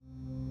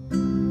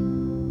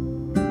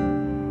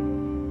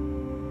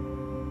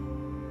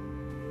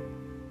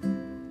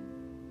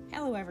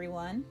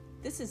everyone.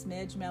 This is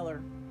Midge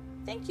Miller.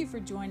 Thank you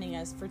for joining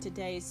us for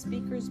today's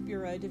Speakers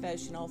Bureau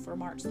devotional for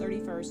March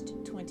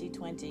 31st,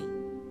 2020.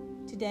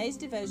 Today's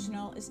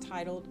devotional is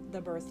titled The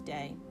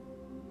Birthday.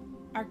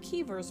 Our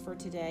key verse for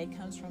today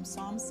comes from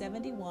Psalm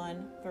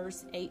 71,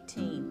 verse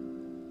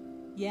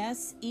 18.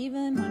 Yes,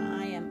 even when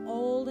I am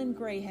old and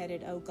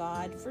gray-headed, O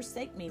God,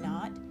 forsake me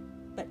not,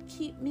 but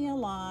keep me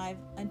alive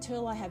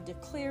until I have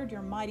declared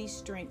your mighty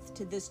strength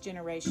to this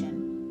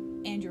generation,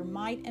 and your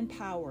might and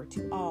power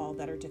to all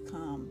that are to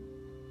come.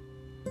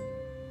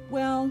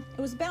 Well, it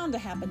was bound to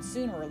happen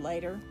sooner or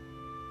later.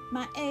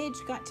 My age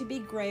got to be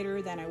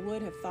greater than I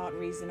would have thought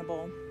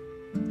reasonable.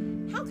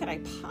 How could I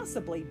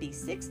possibly be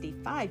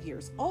 65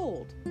 years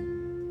old?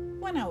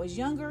 When I was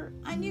younger,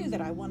 I knew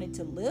that I wanted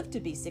to live to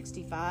be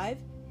 65,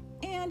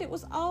 and it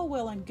was all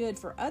well and good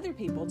for other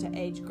people to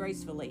age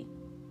gracefully.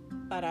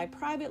 But I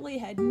privately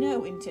had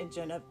no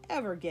intention of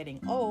ever getting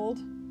old.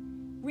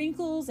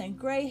 Wrinkles and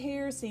gray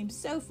hair seemed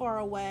so far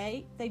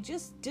away, they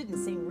just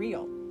didn't seem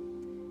real.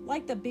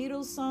 Like the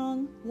Beatles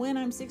song, When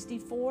I'm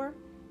 64,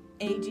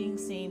 aging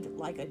seemed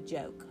like a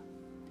joke.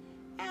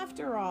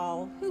 After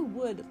all, who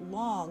would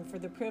long for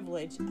the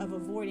privilege of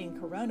avoiding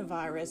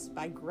coronavirus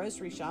by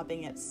grocery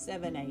shopping at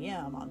 7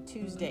 a.m. on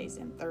Tuesdays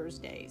and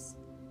Thursdays?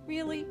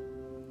 Really?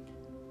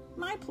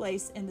 My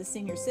place in the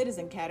senior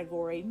citizen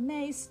category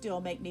may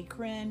still make me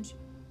cringe,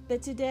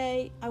 but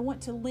today I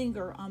want to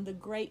linger on the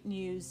great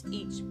news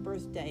each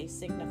birthday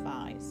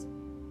signifies.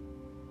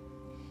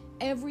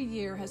 Every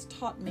year has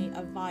taught me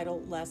a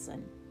vital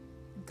lesson.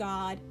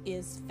 God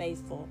is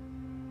faithful.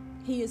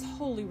 He is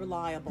wholly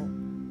reliable.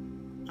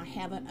 I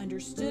haven't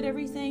understood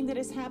everything that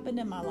has happened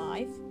in my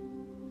life.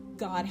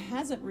 God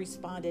hasn't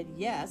responded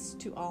yes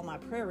to all my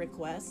prayer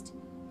requests,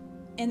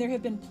 and there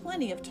have been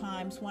plenty of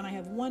times when I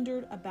have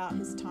wondered about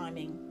His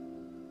timing.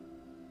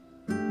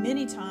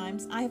 Many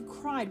times I have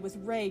cried with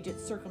rage at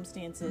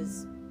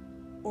circumstances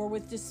or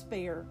with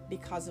despair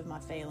because of my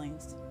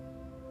failings.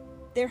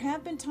 There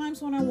have been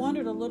times when I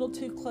wandered a little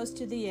too close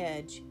to the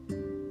edge,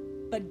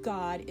 but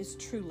God is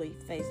truly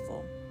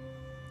faithful.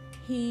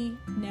 He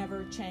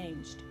never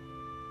changed,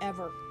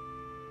 ever.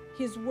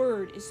 His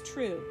word is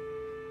true.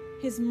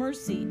 His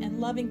mercy and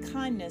loving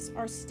kindness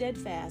are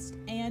steadfast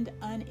and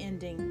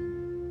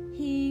unending.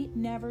 He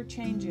never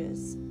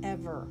changes,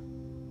 ever.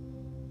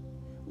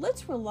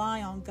 Let's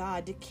rely on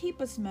God to keep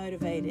us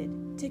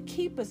motivated, to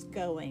keep us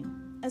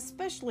going,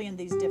 especially in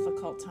these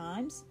difficult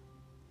times.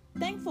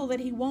 Thankful that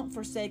He won't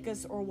forsake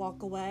us or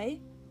walk away,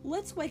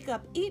 let's wake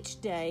up each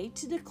day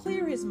to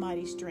declare His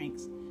mighty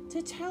strengths,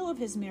 to tell of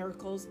His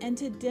miracles, and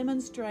to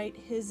demonstrate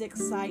His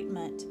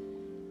excitement.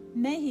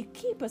 May He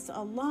keep us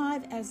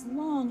alive as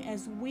long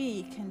as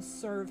we can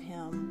serve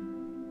Him.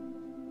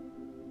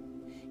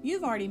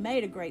 You've already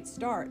made a great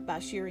start by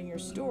sharing your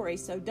story,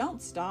 so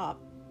don't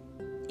stop,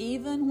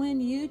 even when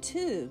you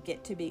too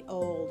get to be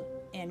old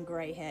and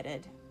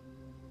gray-headed.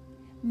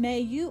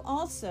 May you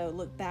also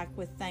look back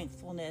with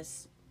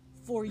thankfulness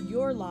for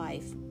your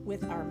life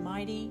with our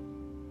mighty,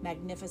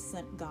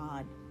 magnificent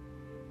God.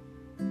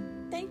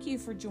 Thank you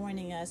for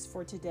joining us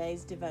for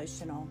today's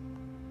devotional,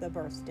 The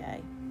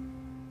Birthday.